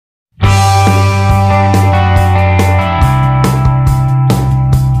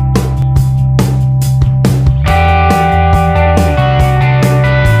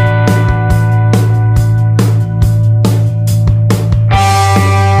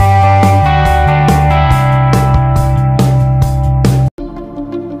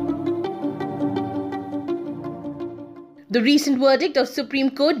The recent verdict of Supreme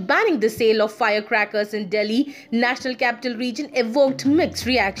Court banning the sale of firecrackers in Delhi, National Capital Region, evoked mixed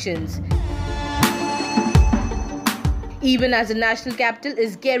reactions. Even as the national capital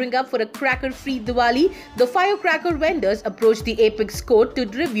is gearing up for a cracker-free Diwali, the firecracker vendors approached the apex court to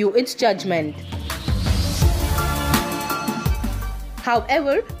review its judgment.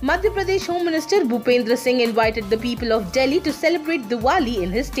 However, Madhya Pradesh Home Minister Bhupendra Singh invited the people of Delhi to celebrate Diwali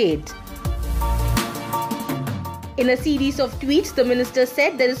in his state. In a series of tweets, the minister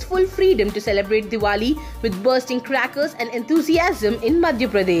said there is full freedom to celebrate Diwali with bursting crackers and enthusiasm in Madhya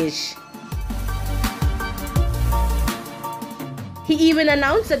Pradesh. He even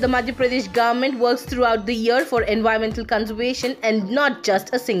announced that the Madhya Pradesh government works throughout the year for environmental conservation and not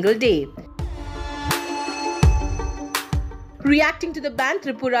just a single day. Reacting to the ban,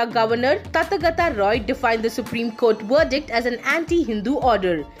 Tripura Governor Tathagata Roy defined the Supreme Court verdict as an anti-Hindu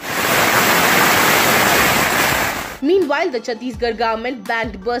order. Meanwhile, the Chhattisgarh government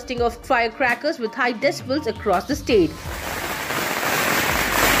banned bursting of firecrackers with high decibels across the state.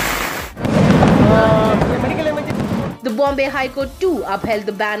 The Bombay High Court too upheld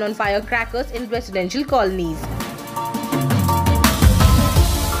the ban on firecrackers in residential colonies.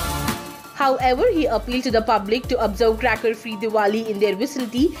 However, he appealed to the public to observe cracker-free Diwali in their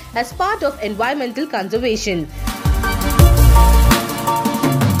vicinity as part of environmental conservation.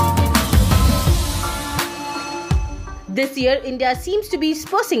 This year, India seems to be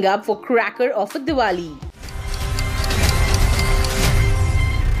sprucing up for cracker of a Diwali.